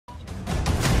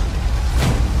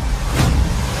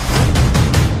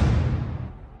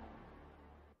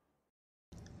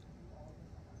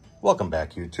Welcome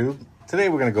back, YouTube. Today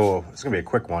we're going to go, it's going to be a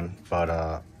quick one,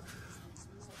 but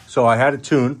so I had it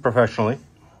tuned professionally.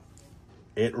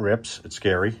 It rips, it's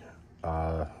scary.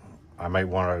 I might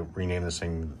want to rename this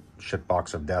thing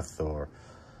Shitbox of Death or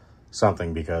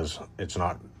something because it's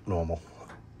not normal.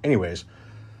 Anyways,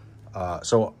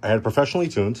 so I had it professionally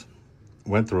tuned,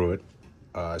 went through it,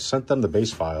 sent them the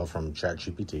bass file from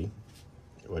ChatGPT,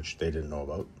 which they didn't know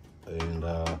about, and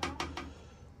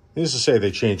needless to say, they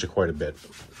changed it quite a bit.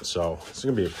 So it's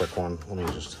going to be a quick one. Let me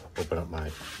just open up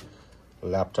my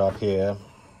laptop here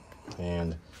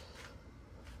and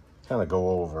kind of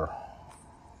go over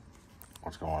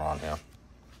what's going on here.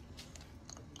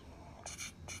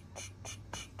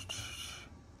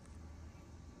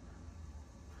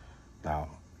 Now,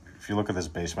 if you look at this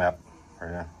bass map right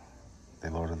here, they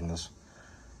loaded in this,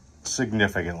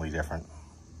 significantly different.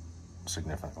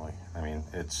 Significantly. I mean,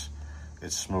 it's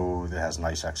smooth, it has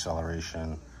nice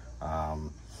acceleration, put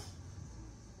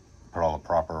all the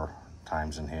proper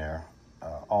times in here.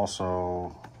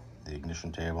 Also, the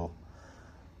ignition table.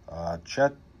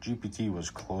 ChatGPT was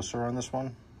closer on this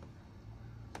one,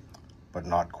 but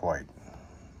not quite.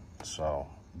 So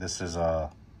this is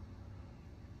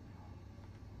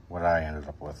what I ended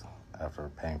up with after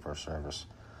paying for a service.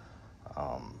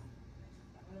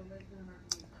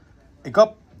 It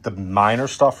got the minor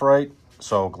stuff right.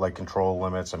 So like control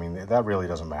limits, I mean, that really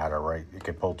doesn't matter, right? You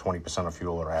could pull 20% of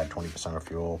fuel or add 20% of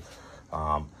fuel.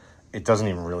 It doesn't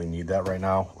even really need that right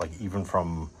now. Like even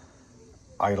from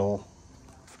idle,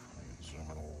 zoom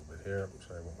in a little bit here, I'm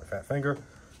sorry about my fat finger.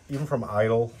 Even from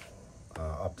idle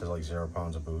up to like 0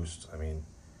 pounds of boost, I mean,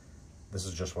 this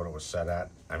is just what it was set at.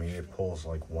 I mean, it pulls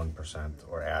like 1%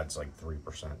 or adds like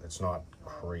 3%. It's not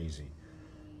crazy.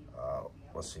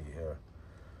 Let's see here.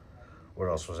 What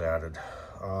else was added?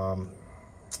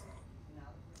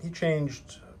 He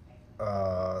changed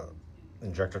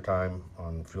injector time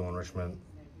on fuel enrichment,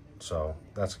 so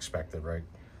that's expected, right?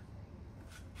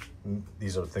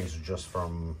 These are things just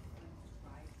from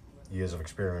years of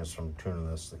experience from tuning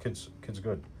this. The kid's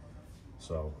good,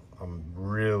 so I'm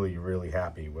really, really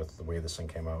happy with the way this thing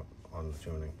came out on the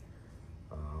tuning.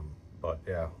 But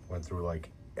yeah, went through like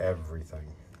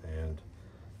everything, and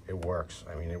it works.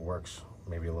 I mean, it works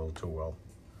maybe a little too well,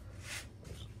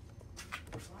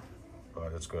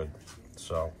 but it's good.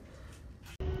 So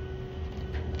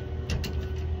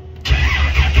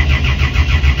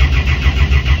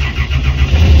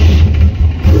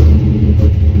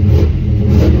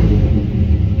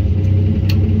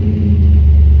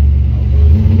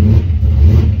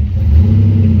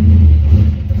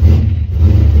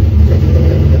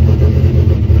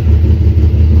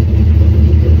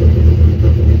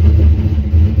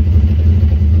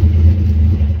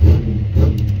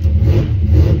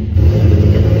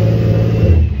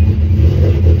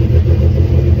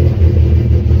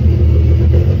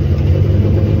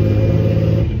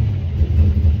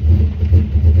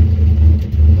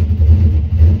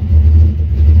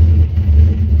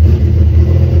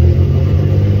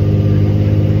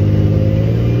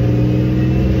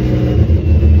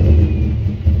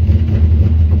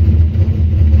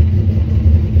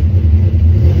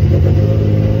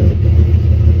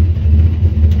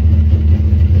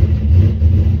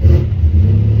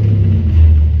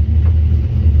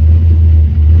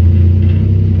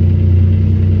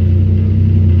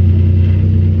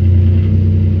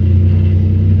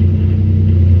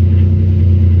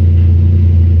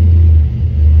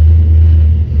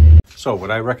So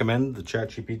would I recommend the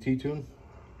ChatGPT tune?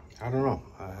 I don't know.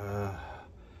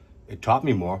 It taught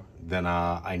me more than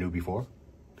I knew before.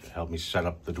 It helped me set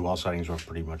up, the dual settings were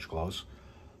pretty much close.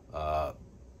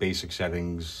 Basic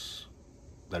settings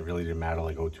that really didn't matter,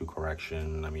 like O2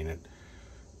 correction. I mean,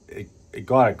 it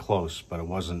got it close, but it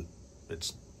wasn't,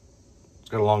 it's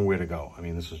got a long way to go. I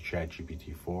mean, this is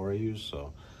ChatGPT 4 I use,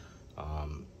 so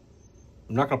I'm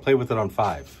not gonna play with it on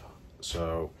 5.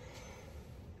 So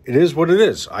it is what it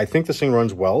is. I think this thing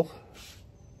runs well,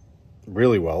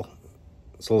 really well.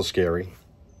 It's a little scary.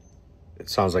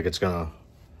 It sounds like it's gonna,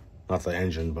 not the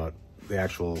engine, but the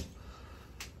actual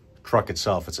truck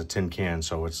itself, it's a tin can,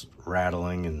 so it's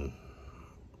rattling and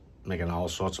making all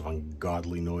sorts of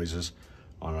ungodly noises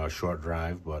on a short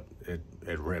drive, but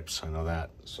it rips, I know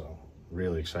that. So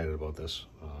really excited about this.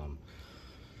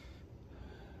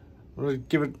 Really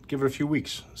give it a few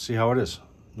weeks, see how it is,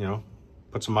 you know.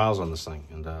 Put some miles on this thing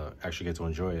and actually get to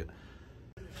enjoy it.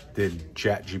 Did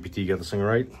ChatGPT get this thing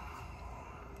right?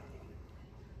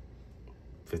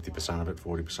 50% of it,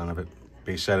 40% of it.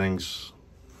 Base settings,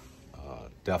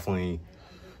 definitely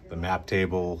the map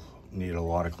table needed a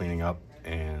lot of cleaning up,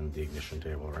 and the ignition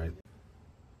table, right?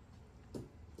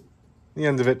 The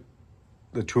end of it,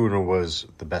 the tuner was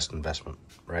the best investment,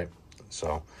 right?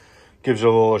 So gives you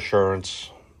a little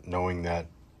assurance knowing that,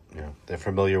 you know, they're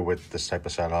familiar with this type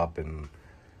of setup and,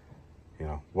 you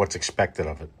know, what's expected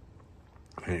of it.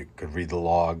 And you could read the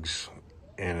logs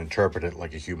and interpret it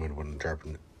like a human would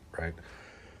interpret it, right?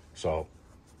 So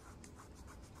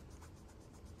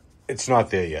it's not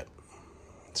there yet.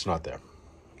 It's not there.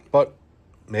 But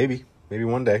maybe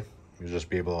one day you'll just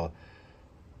be able to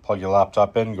plug your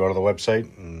laptop in, go to the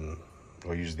website, and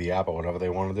or use the app or whatever they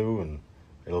want to do, and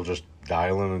it'll just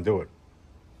dial in and do it.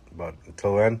 But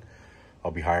until then,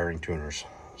 I'll be hiring tuners.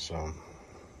 So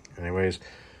anyways,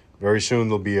 very soon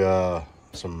there'll be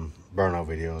some burnout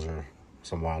videos or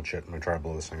some wild shit. I'm going to try to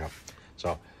blow this thing up.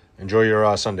 So enjoy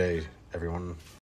your Sunday, everyone.